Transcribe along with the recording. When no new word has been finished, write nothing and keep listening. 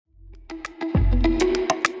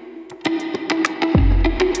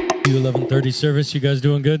11:30 service. You guys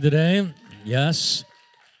doing good today? Yes.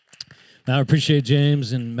 I appreciate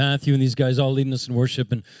James and Matthew and these guys all leading us in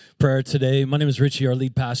worship and prayer today. My name is Richie, our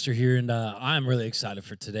lead pastor here, and I'm really excited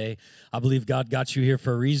for today. I believe God got you here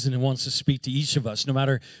for a reason and wants to speak to each of us. No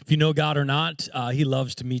matter if you know God or not, He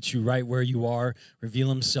loves to meet you right where you are, reveal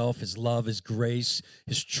Himself, His love, His grace,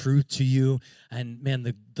 His truth to you. And man,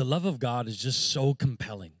 the love of God is just so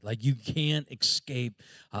compelling. Like you can't escape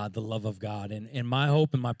the love of God. And my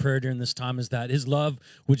hope and my prayer during this time is that His love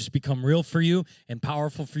would just become real for you and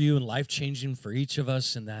powerful for you and life-changing for each of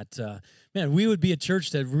us. And that, man, we would be a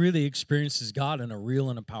church that really experiences God in a real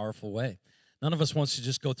and a powerful way. None of us wants to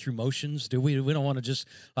just go through motions, do we? We don't want to just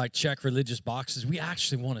like check religious boxes. We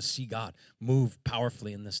actually want to see God move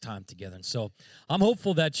powerfully in this time together. And so I'm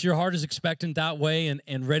hopeful that your heart is expectant that way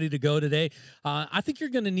and ready to go today. I think you're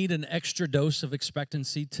going to need an extra dose of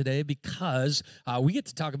expectancy today because we get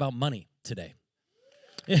to talk about money today.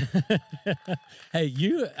 Hey,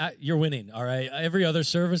 you're winning, all right? Every other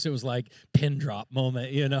service, it was like pin drop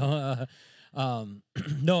moment, you know?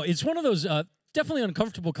 No, it's one of those definitely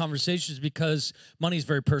uncomfortable conversations because money is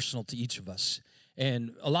very personal to each of us.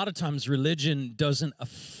 And a lot of times religion doesn't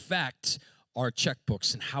affect our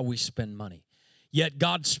checkbooks and how we spend money. Yet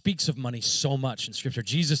God speaks of money so much in Scripture.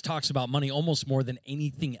 Jesus talks about money almost more than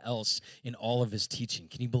anything else in all of His teaching.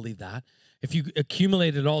 Can you believe that? If you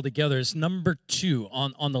accumulate it all together, it's number 2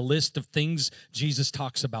 on the list of things Jesus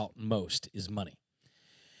talks about most is money.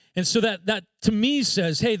 And so that to me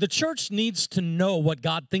says, hey, the church needs to know what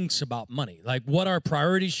God thinks about money, like what our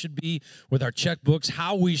priorities should be with our checkbooks,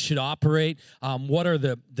 how we should operate, what are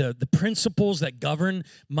the principles that govern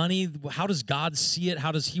money, how does God see it,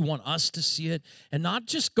 how does He want us to see it, and not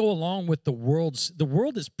just go along with the world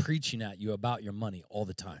is preaching at you about your money all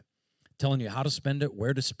the time, telling you how to spend it,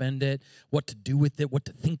 where to spend it, what to do with it, what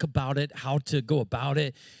to think about it, how to go about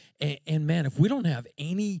it. And man, if we don't have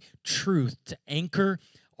any truth to anchor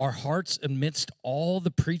our hearts amidst all the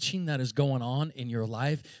preaching that is going on in your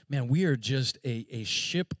life, man, we are just a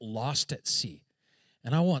ship lost at sea.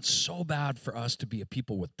 And I want so bad for us to be a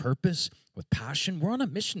people with purpose, with passion. We're on a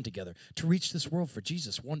mission together to reach this world for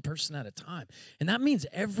Jesus, one person at a time. And that means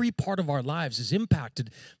every part of our lives is impacted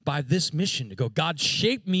by this mission to go, God,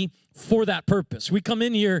 shape me for that purpose. We come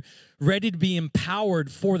in here ready to be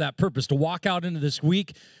empowered for that purpose, to walk out into this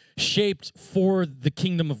week shaped for the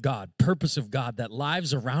kingdom of God, purpose of God, that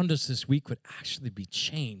lives around us this week would actually be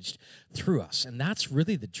changed through us. And that's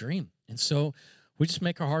really the dream. And so we just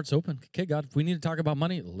make our hearts open. Okay, God, if we need to talk about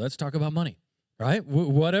money, let's talk about money, right?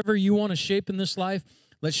 Whatever you want to shape in this life,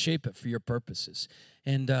 let's shape it for your purposes.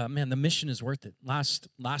 And man, the mission is worth it.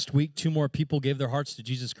 Last week, 2 more people gave their hearts to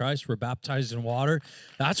Jesus Christ, were baptized in water.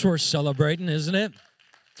 That's worth celebrating, isn't it?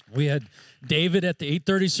 We had David at the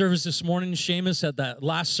 8:30 service this morning, Seamus at that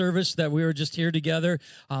last service that we were just here together.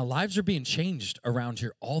 Lives are being changed around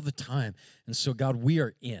here all the time. And so, God, we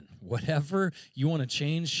are in. Whatever you want to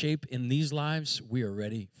change, shape in these lives, we are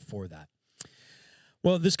ready for that.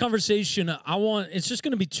 Well, this conversation, it's just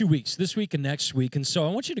going to be 2 weeks, this week and next week. And so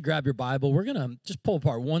I want you to grab your Bible. We're going to just pull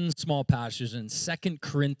apart one small passage in 2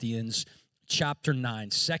 Corinthians chapter 9,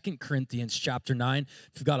 2 Corinthians chapter 9.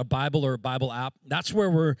 If you've got a Bible or a Bible app, that's where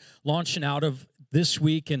we're launching out of this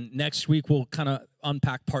week, and next week we'll kind of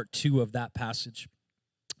unpack part 2 of that passage.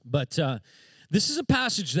 But this is a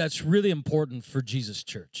passage that's really important for Jesus'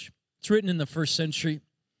 church. It's written in the first century.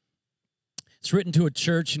 It's written to a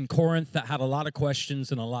church in Corinth that had a lot of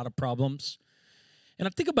questions and a lot of problems. And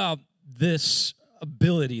I think about this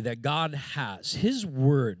ability that God has. His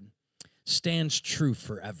word stands true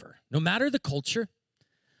forever. No matter the culture,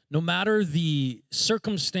 no matter the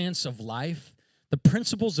circumstance of life, the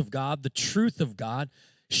principles of God, the truth of God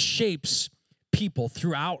shapes people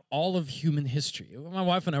throughout all of human history. My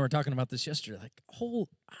wife and I were talking about this yesterday. Like,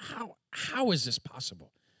 how is this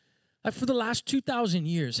possible? Like for the last 2,000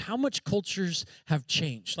 years, how much cultures have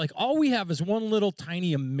changed? Like all we have is one little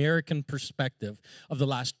tiny American perspective of the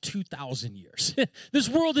last 2,000 years. This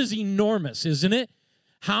world is enormous, isn't it?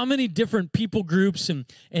 How many different people groups and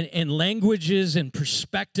languages and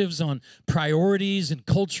perspectives on priorities and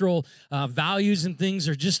cultural values and things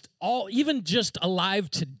are just even just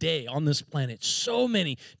alive today on this planet. So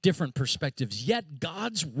many different perspectives. Yet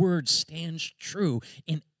God's word stands true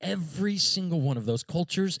in every single one of those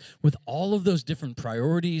cultures with all of those different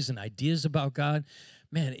priorities and ideas about God.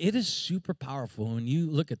 Man, it is super powerful when you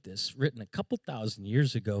look at this, written a couple thousand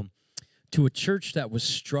years ago to a church that was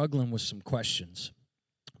struggling with some questions.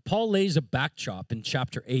 Paul lays a backdrop in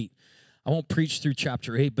chapter 8. I won't preach through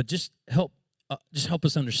chapter 8, but just help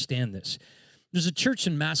us understand this. There's a church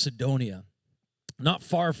in Macedonia, not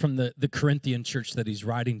far from the Corinthian church that he's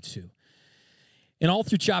writing to. And all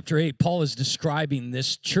through chapter 8, Paul is describing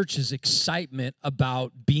this church's excitement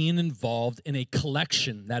about being involved in a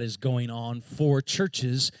collection that is going on for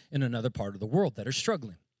churches in another part of the world that are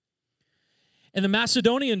struggling. And the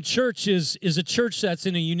Macedonian church is a church that's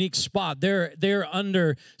in a unique spot. They're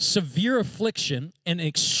under severe affliction and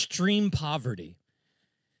extreme poverty.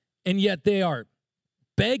 And yet they are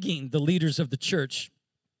begging the leaders of the church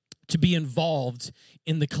to be involved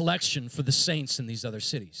in the collection for the saints in these other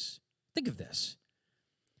cities. Think of this.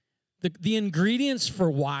 The ingredients for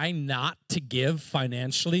why not to give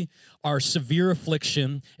financially are severe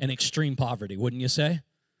affliction and extreme poverty, wouldn't you say?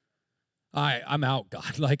 I'm out,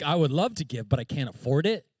 God. Like, I would love to give, but I can't afford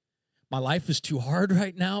it. My life is too hard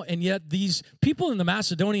right now. And yet these people in the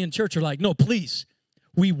Macedonian church are like, no, please.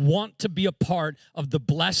 We want to be a part of the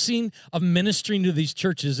blessing of ministering to these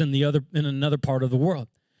churches in another part of the world.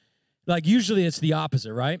 Like, usually it's the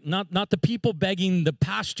opposite, right? Not the people begging the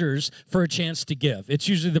pastors for a chance to give. It's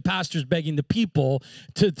usually the pastors begging the people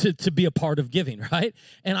to be a part of giving, right?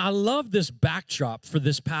 And I love this backdrop for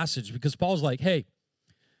this passage because Paul's like, hey,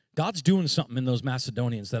 God's doing something in those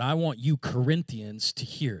Macedonians that I want you Corinthians to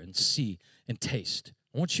hear and see and taste.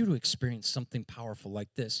 I want you to experience something powerful like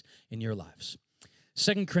this in your lives.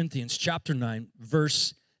 2 Corinthians chapter 9,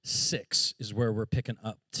 verse 6 is where we're picking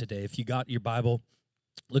up today. If you got your Bible,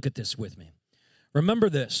 look at this with me. Remember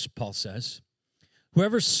this, Paul says,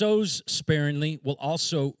 whoever sows sparingly will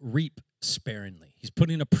also reap sparingly. He's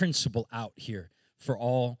putting a principle out here for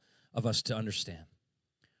all of us to understand.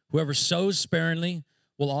 Whoever sows sparingly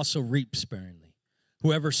will also reap sparingly.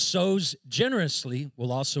 Whoever sows generously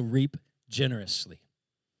will also reap generously.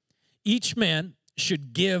 Each man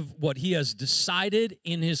should give what he has decided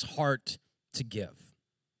in his heart to give,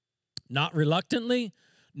 not reluctantly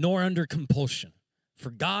nor under compulsion.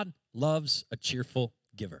 For God loves a cheerful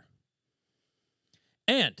giver.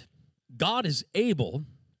 And God is able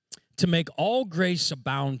to make all grace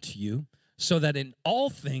abound to you, so that in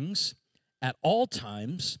all things, at all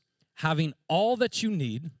times, having all that you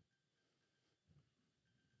need,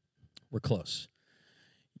 we're close,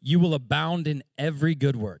 you will abound in every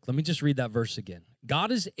good work. Let me just read that verse again.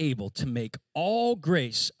 God is able to make all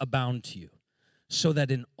grace abound to you, so that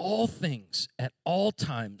in all things, at all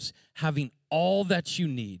times, having all that you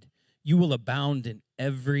need, you will abound in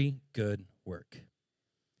every good work.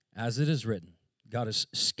 As it is written, God has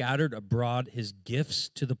scattered abroad his gifts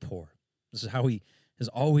to the poor. This is how he has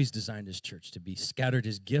always designed his church to be. Scattered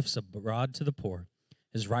his gifts abroad to the poor.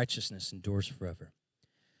 His righteousness endures forever.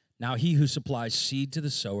 Now he who supplies seed to the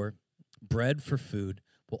sower, bread for food,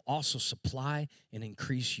 will also supply and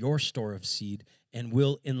increase your store of seed and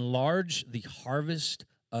will enlarge the harvest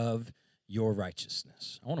of your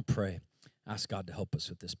righteousness. I want to pray. Ask God to help us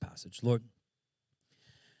with this passage. Lord,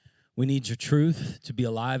 we need your truth to be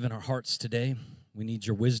alive in our hearts today. We need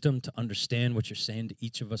your wisdom to understand what you're saying to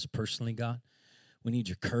each of us personally, God. We need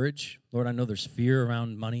your courage. Lord, I know there's fear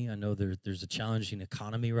around money. I know there's a challenging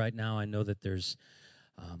economy right now. I know that there's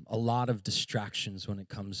a lot of distractions when it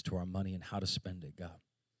comes to our money and how to spend it, God.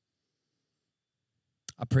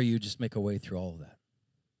 I pray you just make a way through all of that.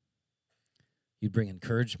 You'd bring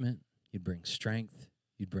encouragement. You'd bring strength.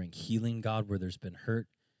 You'd bring healing, God, where there's been hurt.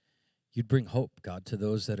 You'd bring hope, God, to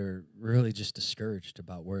those that are really just discouraged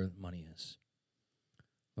about where money is.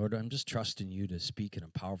 Lord, I'm just trusting you to speak in a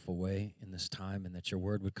powerful way in this time, and that your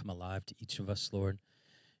word would come alive to each of us, Lord,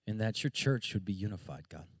 and that your church would be unified,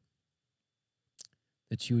 God.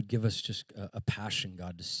 That you would give us just a passion,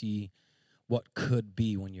 God, to see what could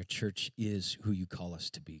be when your church is who you call us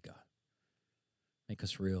to be, God. Make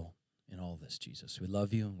us real in all this, Jesus. We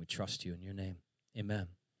love you and we trust you in your name. Amen.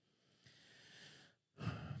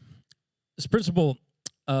 This principle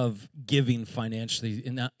of giving financially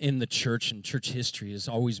in the church and church history has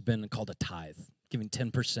always been called a tithe, giving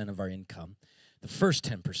 10% of our income. The first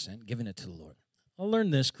 10%, giving it to the Lord. I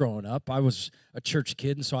learned this growing up. I was a church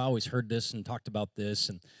kid, and so I always heard this and talked about this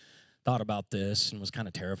and thought about this and was kind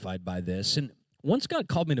of terrified by this. And once God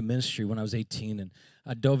called me to ministry when I was 18, and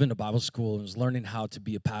I dove into Bible school and was learning how to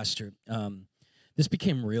be a pastor, this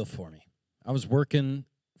became real for me. I was working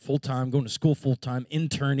full-time, going to school full-time,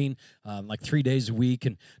 interning like 3 days a week,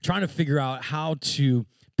 and trying to figure out how to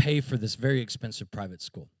pay for this very expensive private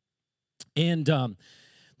school. And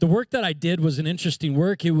the work that I did was an interesting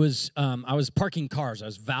work. It was I was parking cars. I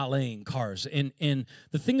was valeting cars. And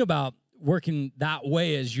the thing about working that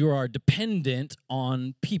way is you are dependent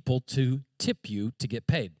on people to tip you to get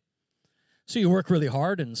paid. So you work really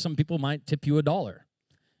hard, and some people might tip you $1.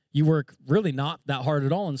 You work really not that hard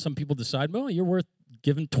at all, and some people decide, well, you're worth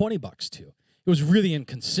giving $20 to. It was really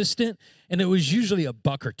inconsistent, and it was usually a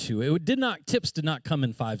buck or two. Tips did not come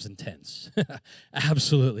in 5s and 10s.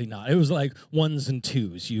 Absolutely not. It was like 1s and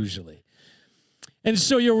 2s usually. And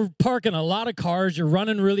so you're parking a lot of cars, you're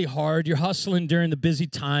running really hard, you're hustling during the busy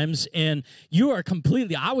times, and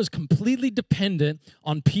I was completely dependent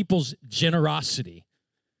on people's generosity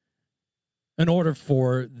in order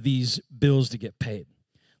for these bills to get paid.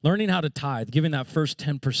 Learning how to tithe, giving that first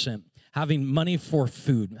 10%, having money for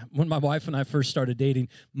food. When my wife and I first started dating,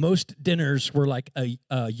 most dinners were like a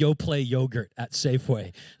Yoplait yogurt at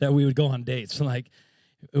Safeway that we would go on dates. And like,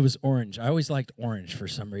 it was orange. I always liked orange for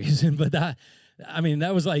some reason, but that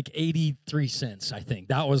was like 83 cents, I think.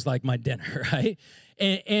 That was like my dinner, right?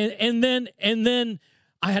 And then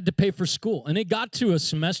I had to pay for school. And it got to a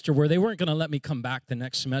semester where they weren't going to let me come back the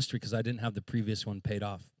next semester because I didn't have the previous one paid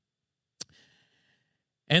off.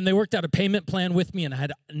 And they worked out a payment plan with me, and I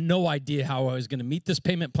had no idea how I was going to meet this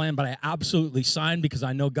payment plan, but I absolutely signed because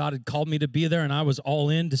I know God had called me to be there, and I was all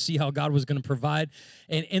in to see how God was going to provide.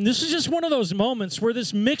 And this is just one of those moments where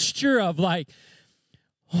this mixture of like,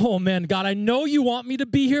 oh, man, God, I know you want me to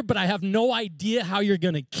be here, but I have no idea how you're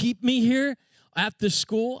going to keep me here at this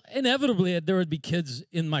school. Inevitably, there would be kids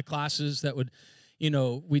in my classes that would,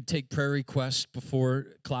 we'd take prayer requests before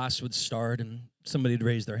class would start, and somebody would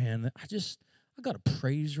raise their hand. I got a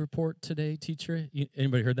praise report today, teacher.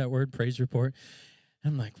 Anybody heard that word, praise report?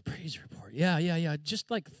 I'm like, praise report? Yeah. Just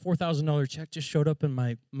like $4,000 check just showed up in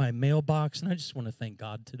my mailbox, and I just want to thank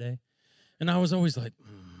God today. And I was always like,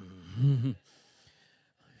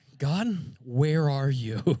 God, where are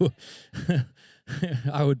you?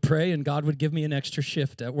 I would pray, and God would give me an extra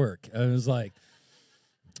shift at work. I was like,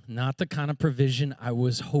 not the kind of provision I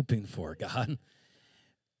was hoping for, God.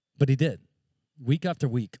 But he did, week after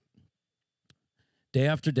week. Day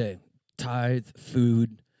after day, tithe,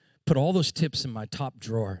 food, put all those tips in my top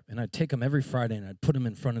drawer, and I'd take them every Friday, and I'd put them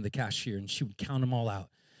in front of the cashier, and she would count them all out.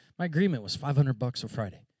 My agreement was $500 a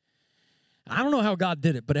Friday. I don't know how God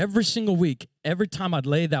did it, but every single week, every time I'd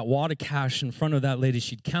lay that wad of cash in front of that lady,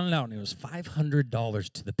 she'd count it out, and it was $500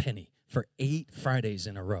 to the penny for 8 Fridays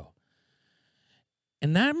in a row.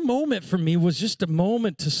 And that moment for me was just a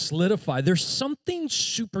moment to solidify. There's something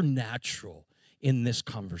supernatural in this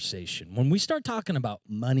conversation. When we start talking about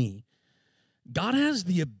money, God has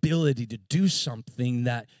the ability to do something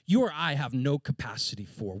that you or I have no capacity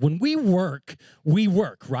for. When we work,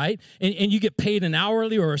 right? And you get paid an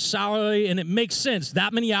hourly or a salary, and it makes sense.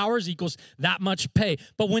 That many hours equals that much pay.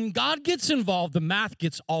 But when God gets involved, the math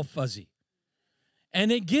gets all fuzzy.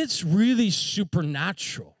 And it gets really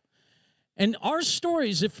supernatural. And our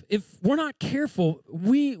stories, if we're not careful,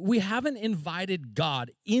 we haven't invited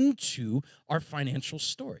God into our financial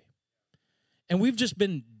story. And we've just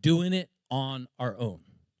been doing it on our own.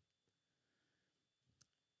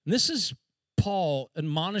 And this is Paul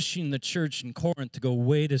admonishing the church in Corinth to go,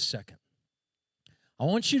 wait a second. I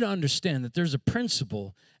want you to understand that there's a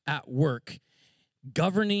principle at work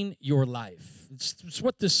governing your life. It's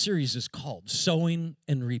what this series is called, sowing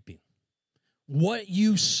and reaping. What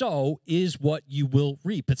you sow is what you will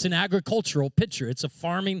reap. It's an agricultural picture. It's a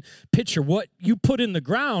farming picture. What you put in the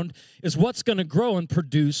ground is what's going to grow and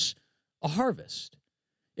produce a harvest.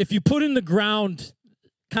 If you put in the ground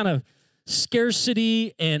kind of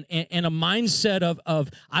scarcity and a mindset of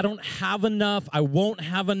I don't have enough, I won't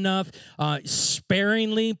have enough,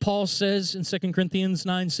 sparingly, Paul says in 2 Corinthians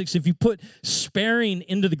 9:6, if you put sparing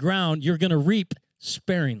into the ground, you're going to reap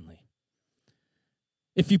sparingly.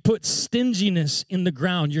 If you put stinginess in the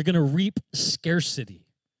ground, you're going to reap scarcity.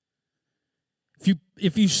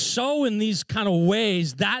 If you sow in these kind of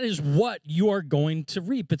ways, that is what you are going to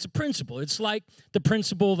reap. It's a principle. It's like the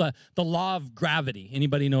principle, the law of gravity.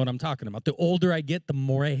 Anybody know what I'm talking about? The older I get, the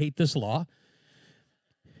more I hate this law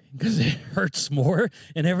because it hurts more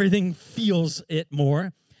and everything feels it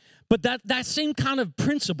more. But that same kind of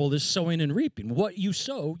principle is sowing and reaping. What you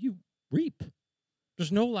sow, you reap.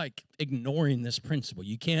 There's no like ignoring this principle.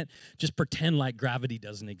 You can't just pretend like gravity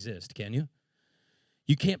doesn't exist, can you?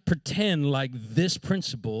 You can't pretend like this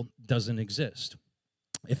principle doesn't exist.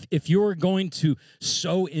 If you're going to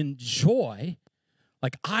sow in joy,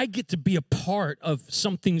 like I get to be a part of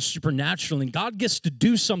something supernatural, and God gets to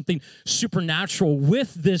do something supernatural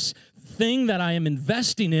with this thing that I am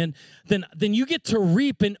investing in, then you get to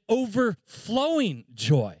reap an overflowing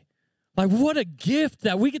joy. Like, what a gift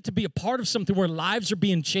that we get to be a part of something where lives are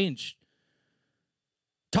being changed.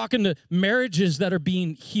 Talking to marriages that are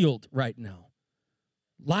being healed right now.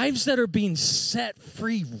 Lives that are being set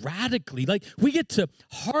free radically. Like, we get to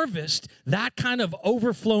harvest that kind of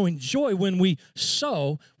overflowing joy when we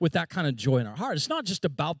sow with that kind of joy in our heart. It's not just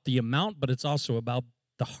about the amount, but it's also about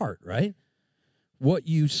the heart, right? what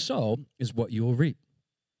you sow is what you will reap.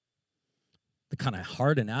 The kind of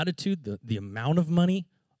heart and attitude, the amount of money,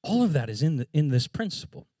 all of that is in this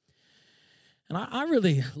principle. And I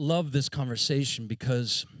really love this conversation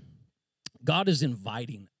because God is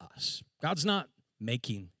inviting us. God's not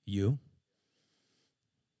making you.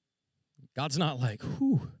 God's not like,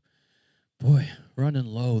 whew, boy, running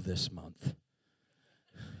low this month.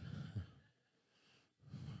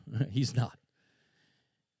 He's not.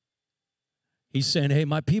 He's saying, hey,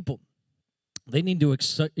 my people, they need to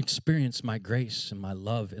experience my grace and my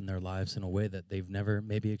love in their lives in a way that they've never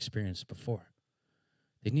maybe experienced before.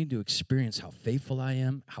 They need to experience how faithful I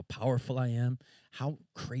am, how powerful I am, how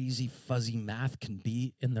crazy, fuzzy math can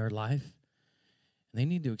be in their life. And they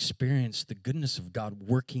need to experience the goodness of God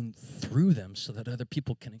working through them so that other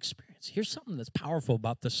people can experience. Here's something that's powerful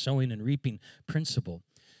about the sowing and reaping principle,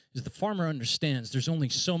 is the farmer understands there's only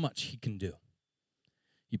so much he can do.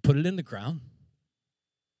 You put it in the ground,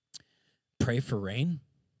 pray for rain,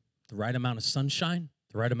 the right amount of sunshine,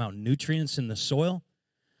 the right amount of nutrients in the soil,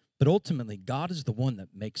 but ultimately, God is the one that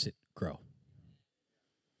makes it grow.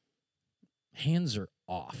 Hands are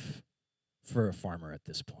off for a farmer at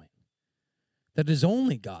this point. That is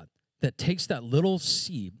only God that takes that little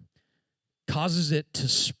seed, causes it to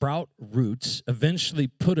sprout roots, eventually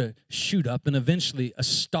put a shoot up, and eventually a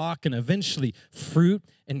stalk, and eventually fruit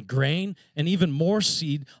and grain, and even more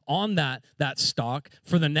seed on that stalk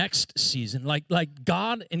for the next season. Like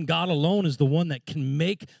God and God alone is the one that can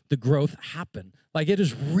make the growth happen. Like it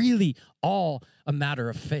is really all a matter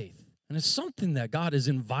of faith. And it's something that God is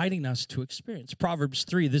inviting us to experience. Proverbs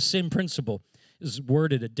 3, this same principle is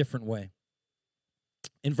worded a different way.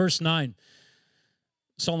 In verse 9,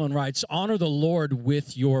 Solomon writes, honor the Lord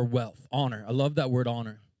with your wealth. Honor. I love that word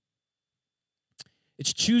honor.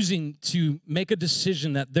 It's choosing to make a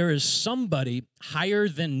decision that there is somebody higher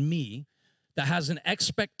than me that has an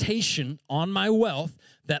expectation on my wealth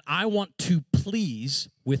that I want to please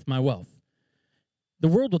with my wealth. The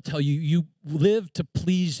world will tell you, you live to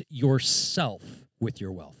please yourself with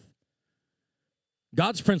your wealth.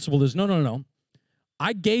 God's principle is, no.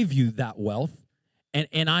 I gave you that wealth,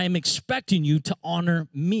 and I am expecting you to honor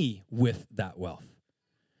me with that wealth.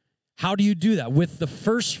 How do you do that? With the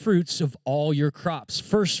first fruits of all your crops.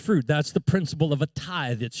 First fruit, that's the principle of a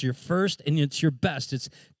tithe. It's your first and it's your best. It's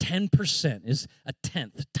 10% is a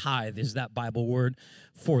tenth. Tithe is that Bible word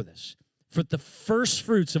for this. For the first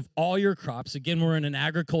fruits of all your crops, again, we're in an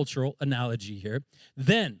agricultural analogy here.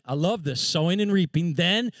 Then, I love this, sowing and reaping,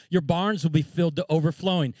 then your barns will be filled to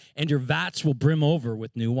overflowing, and your vats will brim over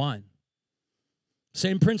with new wine.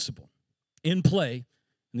 Same principle in play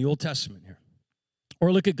in the Old Testament here.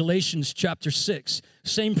 Or look at Galatians chapter 6.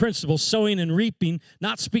 Same principle, sowing and reaping,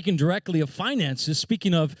 not speaking directly of finances,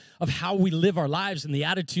 speaking of how we live our lives and the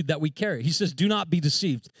attitude that we carry. He says, do not be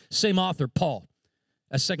deceived. Same author, Paul.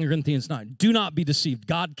 That's 2 Corinthians 9. Do not be deceived.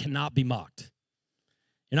 God cannot be mocked.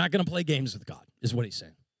 You're not going to play games with God, is what he's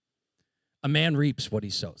saying. A man reaps what he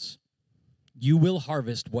sows. You will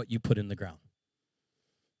harvest what you put in the ground.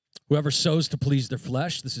 Whoever sows to please their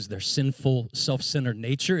flesh, this is their sinful, self-centered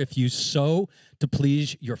nature. If you sow to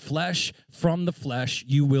please your flesh, from the flesh,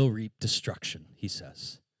 you will reap destruction, he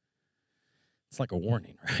says. It's like a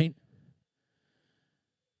warning, right?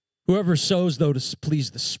 Whoever sows, though, to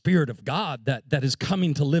please the Spirit of God that is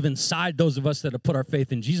coming to live inside those of us that have put our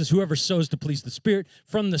faith in Jesus, whoever sows to please the Spirit,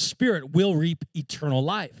 from the Spirit will reap eternal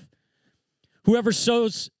life. Whoever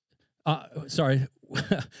sows,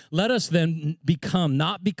 let us then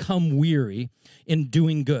not become weary in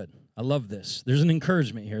doing good. I love this. There's an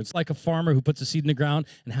encouragement here. It's like a farmer who puts a seed in the ground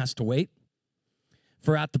and has to wait.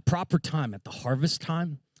 For at the proper time, at the harvest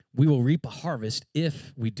time, we will reap a harvest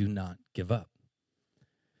if we do not give up.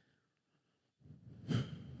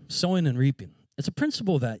 Sowing and reaping. It's a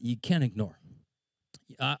principle that you can't ignore.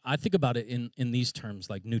 I think about it in these terms,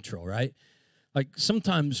 like neutral, right? Like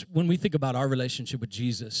sometimes when we think about our relationship with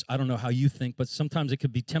Jesus, I don't know how you think, but sometimes it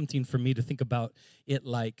could be tempting for me to think about it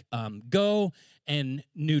like go and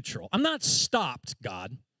neutral. I'm not stopped,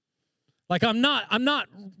 God. Like I'm not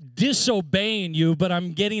disobeying you, but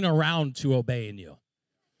I'm getting around to obeying you.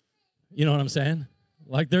 You know what I'm saying?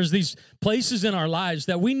 Like there's these places in our lives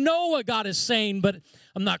that we know what God is saying, but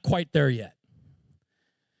I'm not quite there yet.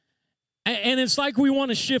 And it's like we want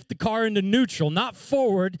to shift the car into neutral, not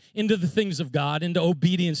forward into the things of God, into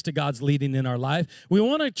obedience to God's leading in our life. We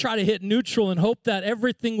want to try to hit neutral and hope that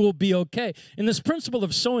everything will be okay. And this principle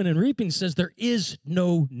of sowing and reaping says there is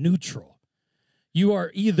no neutral. You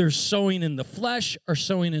are either sowing in the flesh or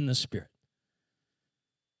sowing in the Spirit.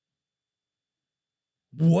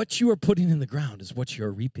 What you are putting in the ground is what you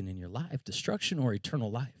are reaping in your life, destruction or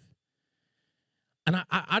eternal life. And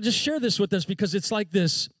I just share this with us because it's like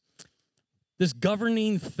this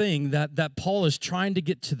governing thing that Paul is trying to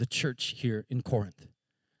get to the church here in Corinth.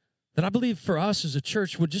 That I believe for us as a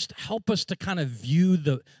church would just help us to kind of view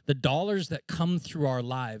the dollars that come through our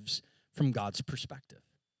lives from God's perspective.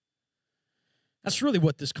 That's really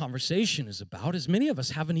what this conversation is about, is many of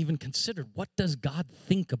us haven't even considered, what does God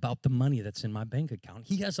think about the money that's in my bank account?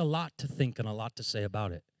 He has a lot to think and a lot to say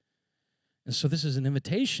about it. And so this is an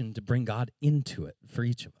invitation to bring God into it for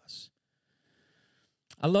each of us.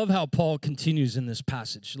 I love how Paul continues in this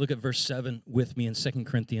passage. Look at verse 7 with me in 2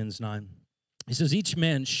 Corinthians 9. He says, each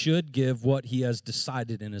man should give what he has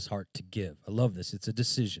decided in his heart to give. I love this. It's a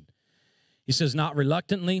decision. He says, not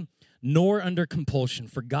reluctantly, nor under compulsion,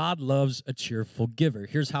 for God loves a cheerful giver.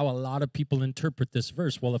 Here's how a lot of people interpret this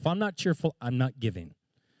verse. Well, if I'm not cheerful, I'm not giving.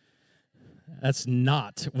 That's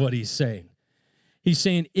not what he's saying. He's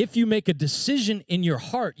saying if you make a decision in your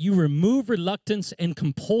heart, you remove reluctance and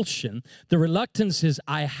compulsion. The reluctance is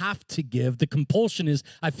I have to give. The compulsion is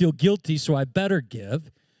I feel guilty, so I better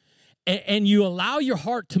give. And you allow your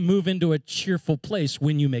heart to move into a cheerful place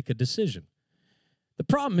when you make a decision. The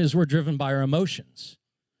problem is we're driven by our emotions.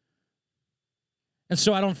 And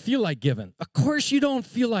so I don't feel like giving. Of course you don't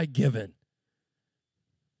feel like giving.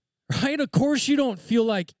 Right? Of course you don't feel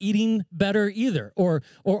like eating better either, or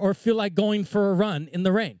feel like going for a run in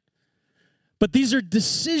the rain. But these are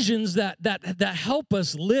decisions that help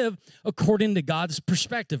us live according to God's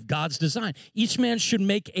perspective, God's design. Each man should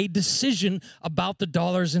make a decision about the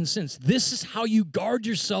dollars and cents. This is how you guard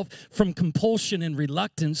yourself from compulsion and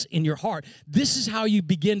reluctance in your heart. This is how you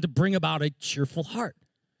begin to bring about a cheerful heart,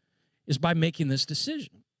 is by making this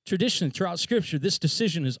decision. Traditionally, throughout Scripture, this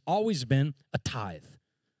decision has always been a tithe.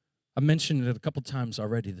 I mentioned it a couple times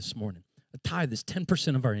already this morning. A tithe is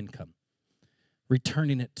 10% of our income,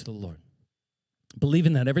 returning it to the Lord,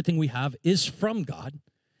 believing that everything we have is from God,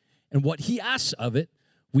 and what He asks of it,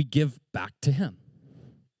 we give back to Him.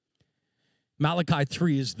 Malachi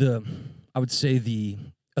 3 is the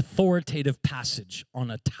authoritative passage on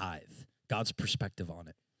a tithe, God's perspective on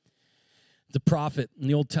it. The prophet in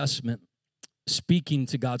the Old Testament speaking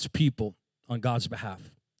to God's people on God's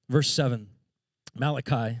behalf. Verse 7,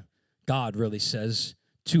 Malachi, God really says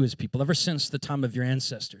to his people, ever since the time of your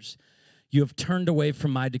ancestors, you have turned away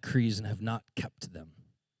from my decrees and have not kept them.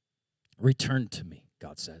 Return to me,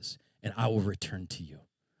 God says, and I will return to you.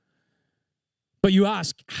 But you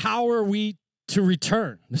ask, how are we to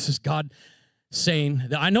return? This is God saying,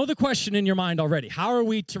 I know the question in your mind already. How are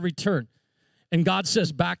we to return? And God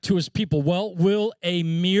says back to his people, well, will a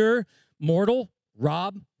mere mortal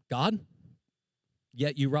rob God?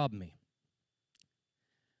 Yet you rob me.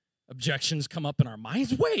 Objections come up in our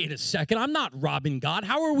minds. Wait a second, I'm not robbing God.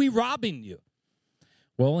 How are we robbing you?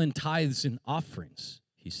 Well, in tithes and offerings,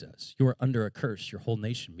 he says, you are under a curse, your whole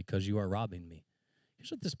nation, because you are robbing me.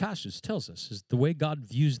 Here's what this passage tells us, is the way God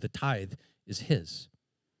views the tithe is his,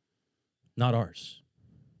 not ours.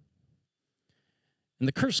 And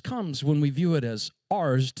the curse comes when we view it as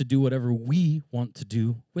ours to do whatever we want to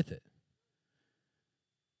do with it.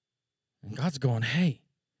 And God's going, hey,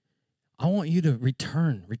 I want you to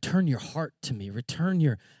return your heart to me, return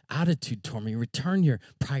your attitude toward me, return your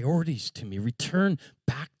priorities to me, return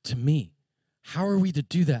back to me. How are we to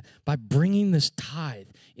do that? By bringing this tithe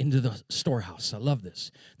into the storehouse. I love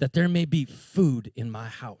this, that there may be food in my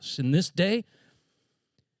house. In this day,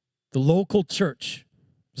 the local church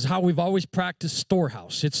is how we've always practiced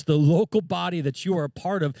storehouse. It's the local body that you are a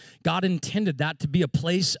part of. God intended that to be a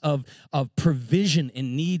place of provision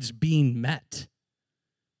and needs being met.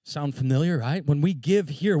 Sound familiar, right? When we give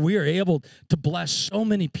here, we are able to bless so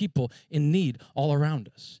many people in need all around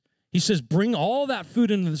us. He says, bring all that food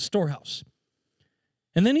into the storehouse.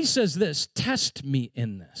 And then he says this, test me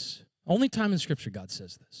in this. Only time in Scripture God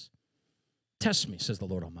says this. Test me, says the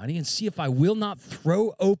Lord Almighty, and see if I will not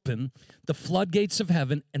throw open the floodgates of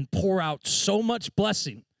heaven and pour out so much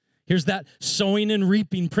blessing. Here's that sowing and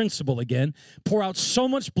reaping principle again. Pour out so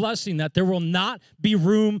much blessing that there will not be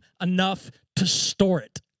room enough to store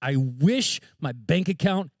it. I wish my bank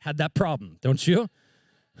account had that problem, don't you?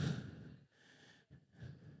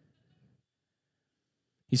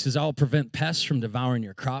 He says, I will prevent pests from devouring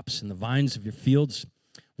your crops, and the vines of your fields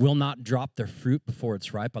will not drop their fruit before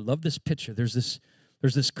it's ripe. I love this picture. There's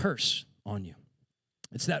this curse on you.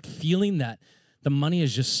 It's that feeling that the money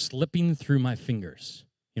is just slipping through my fingers.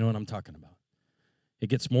 You know what I'm talking about? It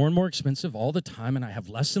gets more and more expensive all the time, and I have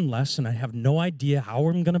less and less, and I have no idea how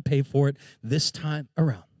I'm going to pay for it this time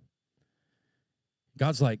around.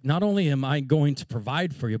 God's like, not only am I going to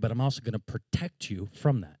provide for you, but I'm also going to protect you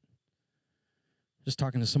from that. Just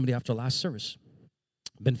talking to somebody after last service.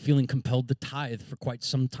 I've been feeling compelled to tithe for quite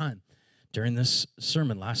some time during this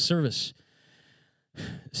sermon, last service.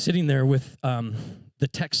 Sitting there with the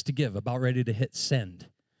text to give, about ready to hit send,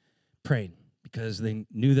 praying, because they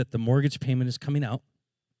knew that the mortgage payment is coming out,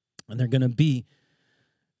 and they're going to be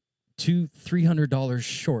 $200-300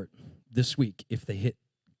 short this week if they hit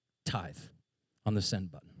tithe on the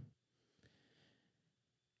send button.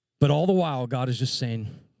 But all the while, God is just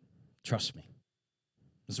saying, trust me.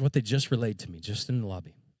 This is what they just relayed to me, just in the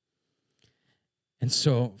lobby. And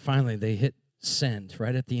so finally, they hit send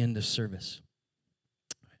right at the end of service.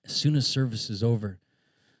 As soon as service is over,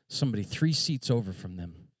 somebody 3 seats over from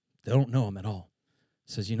them, they don't know him at all,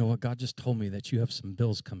 says, you know what, God just told me that you have some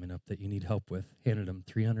bills coming up that you need help with. Handed him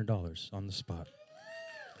 $300 on the spot.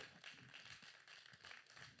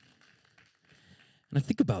 And I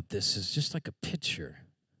think about this as just like a picture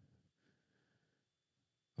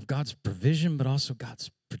of God's provision, but also God's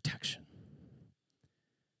protection.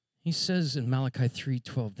 He says in Malachi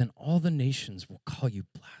 3:12, then all the nations will call you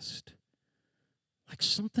blessed. Like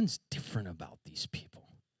something's different about these people.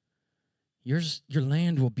 Your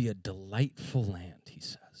land will be a delightful land, he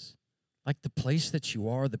says. Like the place that you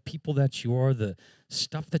are, the people that you are, the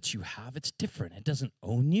stuff that you have, it's different. It doesn't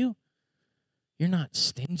own you. You're not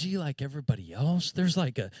stingy like everybody else. There's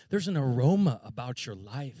an aroma about your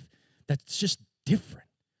life that's just different.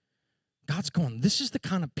 God's going, this is the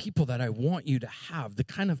kind of people that I want you to have, the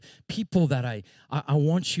kind of people that I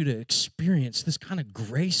want you to experience, this kind of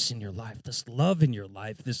grace in your life, this love in your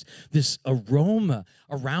life, this aroma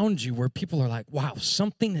around you where people are like, wow,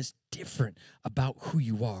 something is different about who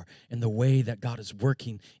you are and the way that God is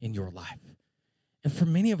working in your life. And for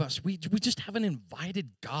many of us, we just haven't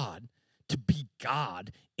invited God to be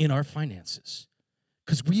God in our finances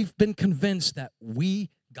because we've been convinced that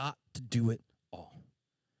we got to do it all.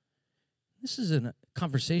 This is a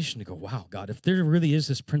conversation to go, wow, God, if there really is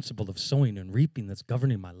this principle of sowing and reaping that's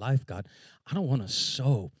governing my life, God, I don't want to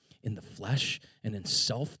sow in the flesh and in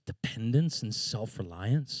self-dependence and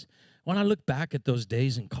self-reliance. When I look back at those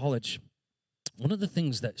days in college, one of the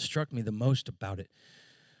things that struck me the most about it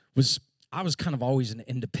was I was kind of always an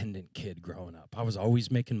independent kid growing up. I was always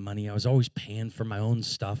making money. I was always paying for my own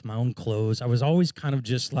stuff, my own clothes. I was always kind of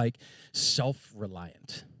just like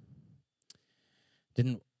self-reliant.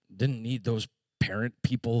 Didn't need those parent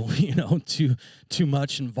people, too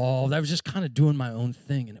much involved. I was just kind of doing my own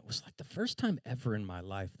thing. And it was like the first time ever in my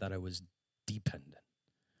life that I was dependent,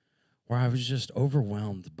 where I was just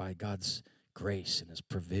overwhelmed by God's grace and his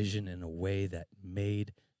provision in a way that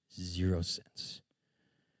made zero sense.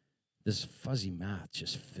 This fuzzy math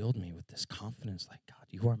just filled me with this confidence, like, God,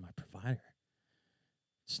 you are my provider.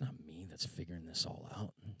 It's not me that's figuring this all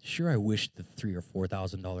out. Sure, I wish the $3,000 or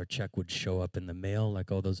 $4,000 check would show up in the mail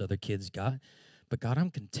like all those other kids got. But God, I'm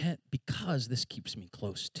content because this keeps me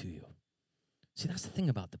close to you. See, that's the thing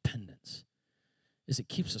about dependence, is it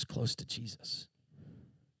keeps us close to Jesus.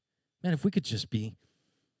 Man, if we could just be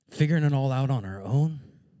figuring it all out on our own,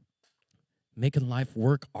 making life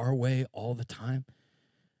work our way all the time,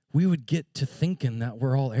 we would get to thinking that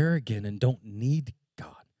we're all arrogant and don't need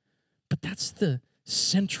God. But that's the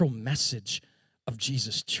central message of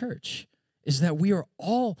Jesus' church, is that we are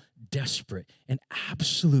all desperate and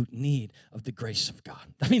absolute need of the grace of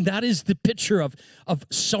God. I mean, that is the picture of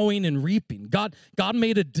sowing and reaping. God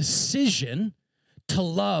made a decision to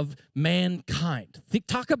love mankind.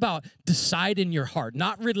 Talk about decide in your heart,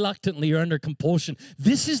 not reluctantly or under compulsion.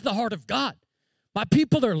 This is the heart of God. My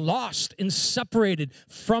people are lost and separated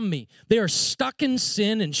from me. They are stuck in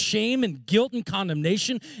sin and shame and guilt and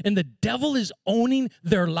condemnation, and the devil is owning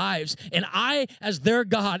their lives. And I, as their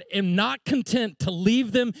God, am not content to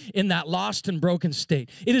leave them in that lost and broken state.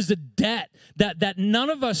 It is a debt that none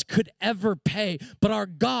of us could ever pay, but our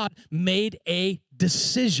God made a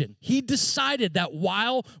decision. He decided that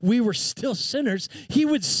while we were still sinners, he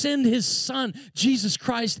would send his son, Jesus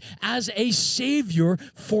Christ, as a savior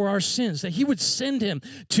for our sins, that he would send him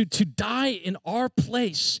to die in our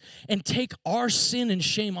place and take our sin and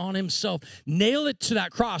shame on himself, nail it to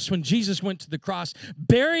that cross when Jesus went to the cross,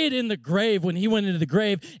 bury it in the grave when he went into the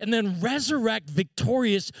grave, and then resurrect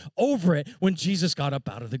victorious over it when Jesus got up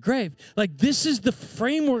out of the grave. Like, this is the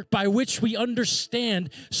framework by which we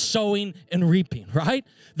understand sowing and reaping, right?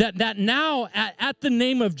 That now at the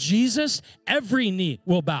name of Jesus, every knee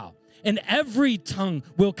will bow And every tongue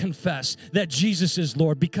will confess that Jesus is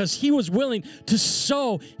Lord, because he was willing to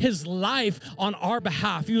sow his life on our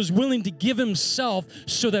behalf. He was willing to give himself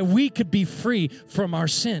so that we could be free from our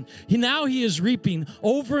sin. Now he is reaping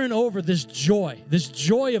over and over this joy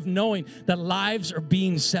of knowing that lives are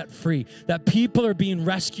being set free, that people are being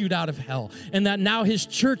rescued out of hell, and that now his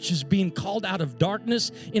church is being called out of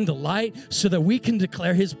darkness into light so that we can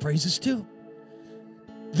declare his praises too.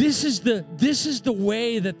 This is the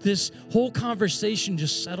way that this whole conversation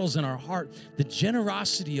just settles in our heart. The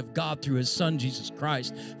generosity of God through his son, Jesus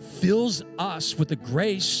Christ, fills us with the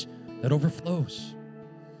grace that overflows.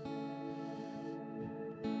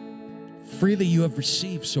 Freely you have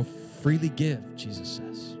received, so freely give, Jesus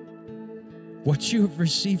says. What you have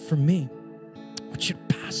received from me, what you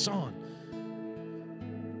pass on.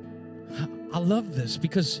 I love this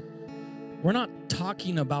because we're not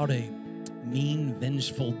talking about a mean,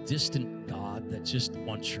 vengeful, distant God that just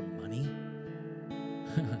wants your money.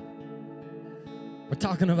 We're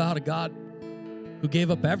talking about a God who gave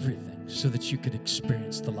up everything so that you could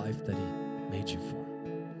experience the life that he made you for.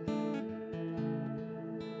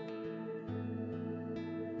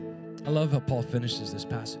 I love how Paul finishes this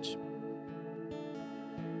passage.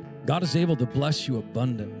 God is able to bless you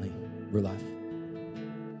abundantly, real life.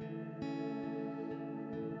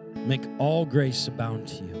 Make all grace abound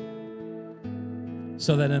to you,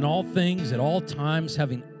 so that in all things, at all times,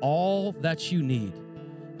 having all that you need,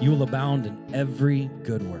 you will abound in every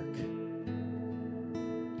good work.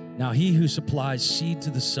 Now he who supplies seed to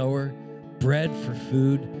the sower, bread for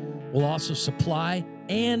food, will also supply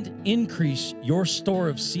and increase your store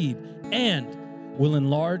of seed, and will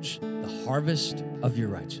enlarge the harvest of your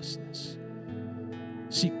righteousness.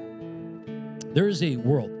 See, there is a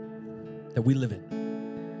world that we live in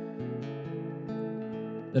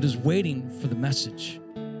that is waiting for the message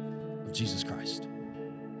of Jesus Christ.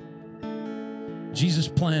 Jesus'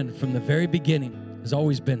 plan from the very beginning has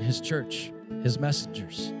always been his church, his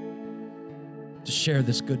messengers, to share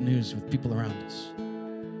this good news with people around us.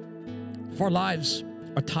 If our lives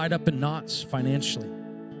are tied up in knots financially,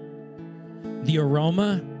 the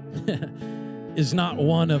aroma is not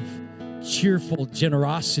one of cheerful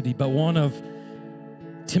generosity, but one of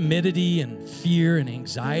timidity and fear and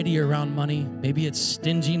anxiety around money. Maybe it's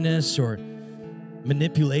stinginess or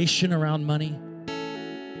manipulation around money.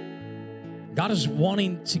 God is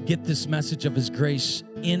wanting to get this message of his grace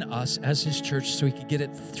in us as his church so he could get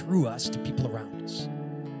it through us to people around us.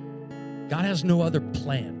 God has no other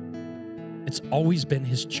plan. It's always been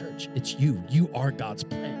his church. It's you. You are God's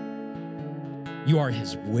plan. You are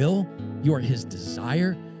his will. You are his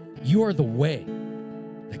desire. You are the way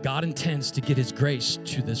that God intends to get his grace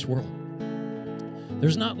to this world.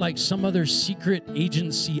 There's not like some other secret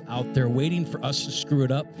agency out there waiting for us to screw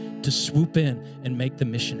it up, to swoop in and make the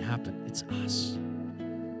mission happen. It's us.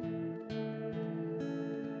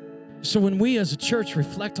 So when we as a church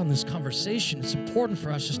reflect on this conversation, it's important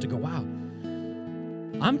for us just to go, wow,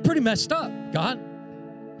 I'm pretty messed up, God.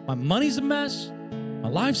 My money's a mess. My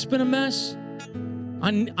life's been a mess.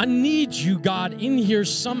 I need you, God, in here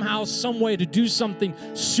somehow, some way to do something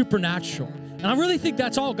supernatural. And I really think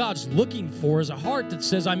that's all God's looking for, is a heart that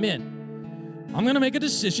says, I'm in. I'm going to make a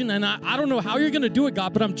decision, and I don't know how you're going to do it,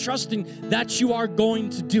 God, but I'm trusting that you are going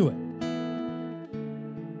to do it.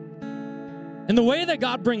 And the way that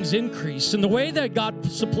God brings increase, and the way that God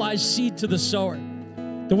supplies seed to the sower,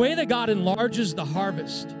 the way that God enlarges the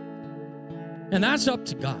harvest, and that's up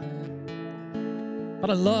to God. But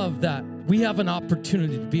I love that we have an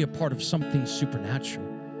opportunity to be a part of something supernatural.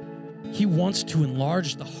 He wants to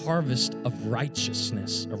enlarge the harvest of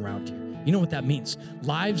righteousness around here. You know what that means?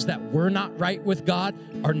 Lives that were not right with God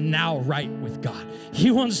are now right with God.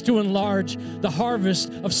 He wants to enlarge the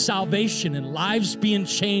harvest of salvation and lives being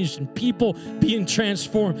changed and people being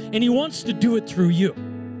transformed. And he wants to do it through you.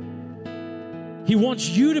 He wants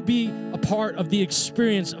you to be a part of the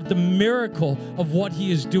experience of the miracle of what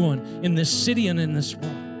he is doing in this city and in this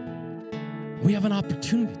world. We have an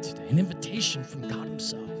opportunity today, an invitation from God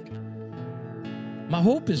himself. My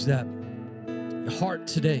hope is that your heart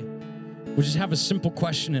today will just have a simple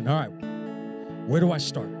question and, all right, where do I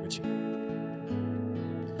start with you?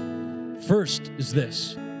 First is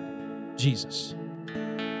this, Jesus.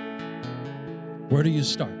 Where do you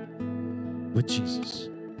start? With Jesus.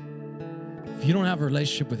 If you don't have a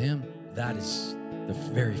relationship with him, that is the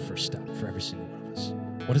very first step for every single one of us.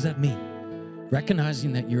 What does that mean?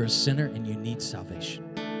 Recognizing that you're a sinner and you need salvation.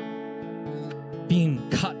 Being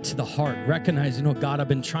cut to the heart, recognizing, oh God, I've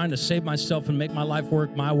been trying to save myself and make my life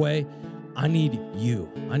work my way. I need you.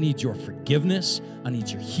 I need your forgiveness. I need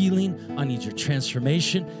your healing. I need your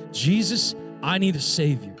transformation. Jesus, I need a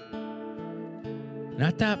Savior. And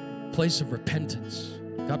at that place of repentance,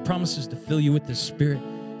 God promises to fill you with His Spirit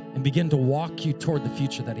and begin to walk you toward the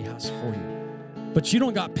future that He has for you. But you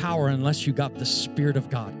don't got power unless you got the Spirit of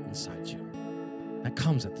God inside you. That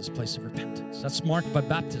comes at this place of repentance. That's marked by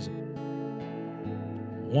baptism.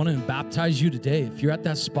 I want to baptize you today. If you're at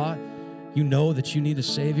that spot, you know that you need a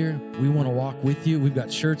Savior. We want to walk with you. We've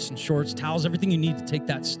got shirts and shorts, towels, everything you need to take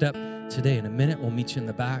that step today. In a minute, we'll meet you in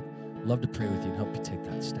the back. Love to pray with you and help you take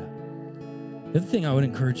that step. The other thing I would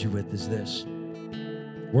encourage you with is this.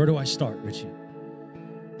 Where do I start, Richie?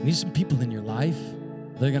 You need some people in your life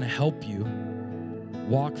that are going to help you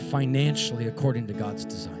walk financially according to God's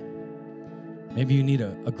design. Maybe you need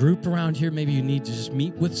a group around here. Maybe you need to just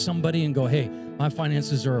meet with somebody and go, hey, my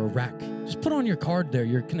finances are a wreck. Just put on your card there,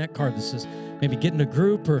 your Connect card that says, maybe get in a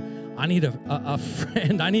group, or I need a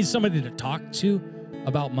friend. I need somebody to talk to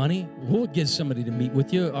about money. We'll get somebody to meet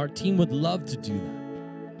with you. Our team would love to do that.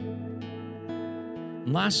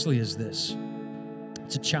 And lastly is this.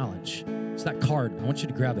 It's a challenge. It's that card. I want you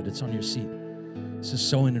to grab it. It's on your seat. It says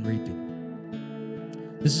sowing and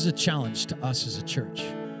reaping. This is a challenge to us as a church.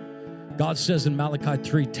 God says in Malachi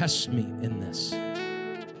 3, test me in this.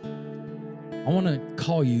 I want to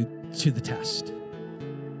call you to the test.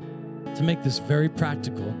 To make this very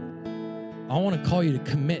practical, I want to call you to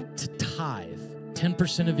commit to tithe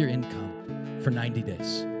 10% of your income for 90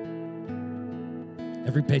 days.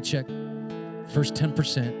 Every paycheck, first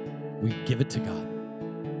 10%, we give it to God.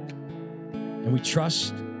 And we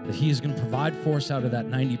trust that He is going to provide for us out of that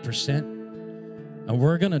 90%. And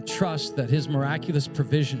we're going to trust that His miraculous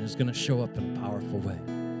provision is going to show up in a powerful way.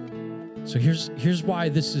 So here's why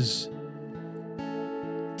this is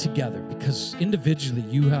together. Because individually,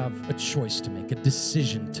 you have a choice to make, a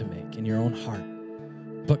decision to make in your own heart.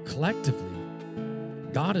 But collectively,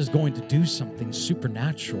 God is going to do something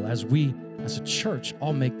supernatural as we, as a church,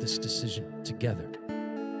 all make this decision together.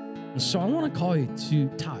 And so I want to call you to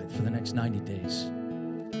tithe for the next 90 days.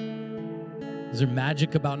 Is there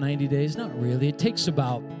magic about 90 days? Not really. It takes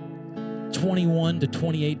about 21 to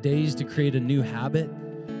 28 days to create a new habit.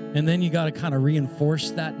 And then you got to kind of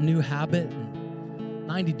reinforce that new habit. And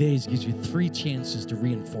 90 days gives you 3 chances to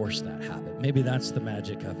reinforce that habit. Maybe that's the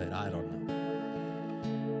magic of it. I don't know.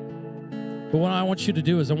 But what I want you to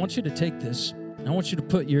do is I want you to take this. I want you to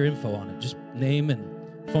put your info on it. Just name and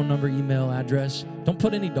phone number, email, address. Don't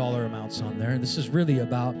put any dollar amounts on there. This is really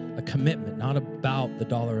about a commitment, not about the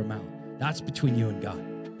dollar amount. That's between you and God.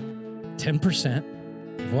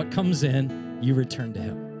 10% of what comes in, you return to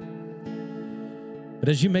Him. But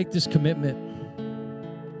as you make this commitment,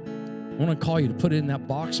 I want to call you to put it in that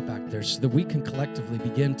box back there so that we can collectively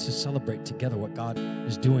begin to celebrate together what God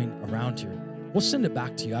is doing around here. We'll send it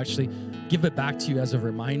back to you, actually give it back to you as a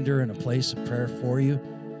reminder and a place of prayer for you.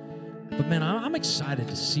 But man, I'm excited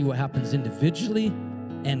to see what happens individually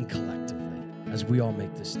and collectively as we all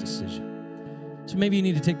make this decision. So maybe you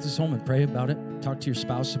need to take this home and pray about it, talk to your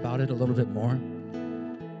spouse about it a little bit more.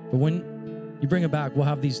 But when you bring it back, we'll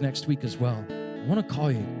have these next week as well. I want to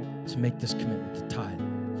call you to make this commitment to tithe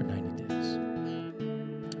for 90 days.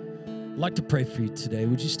 I'd like to pray for you today.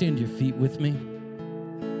 Would you stand to your feet with me?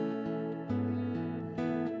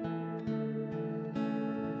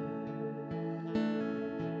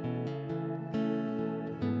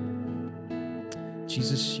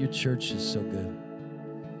 Jesus, your church is so good.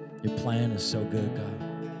 Your plan is so good, God.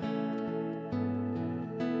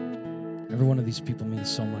 Every one of these people means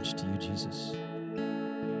so much to you, Jesus.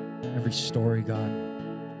 Every story, God.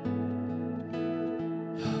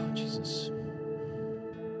 Oh, Jesus.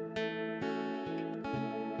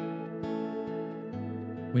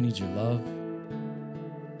 We need your love.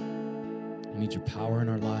 We need your power in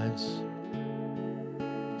our lives.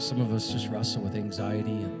 Some of us just wrestle with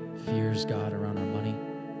anxiety and fears, God, around our money.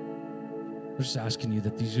 We're just asking you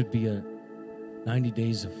that these would be a 90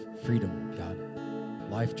 days of freedom, God.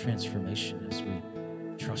 Life transformation as we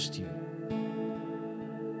trust you.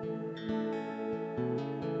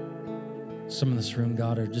 Some in this room,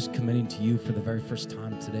 God, are just committing to you for the very first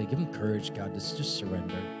time today. Give them courage, God, to just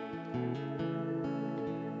surrender.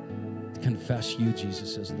 To confess you,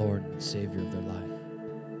 Jesus, as Lord and Savior of their life.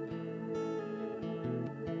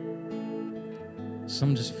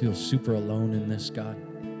 Some just feel super alone in this, God.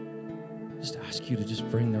 Just ask you to just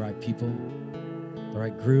bring the right people, the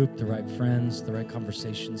right group, the right friends, the right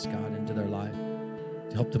conversations, God, into their life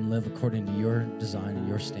to help them live according to your design and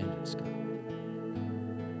your standards, God.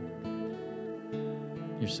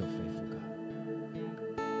 You're so faithful, God.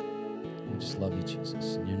 We just love you,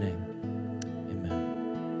 Jesus. In your name,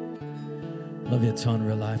 amen. Love you a ton,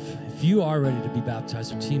 real life. If you are ready to be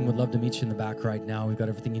baptized, our team would love to meet you in the back right now. We've got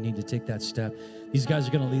everything you need to take that step. These guys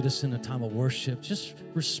are going to lead us in a time of worship. Just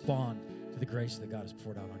respond to the grace that God has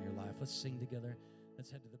poured out on your life. Let's sing together. Let's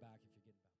head to the back.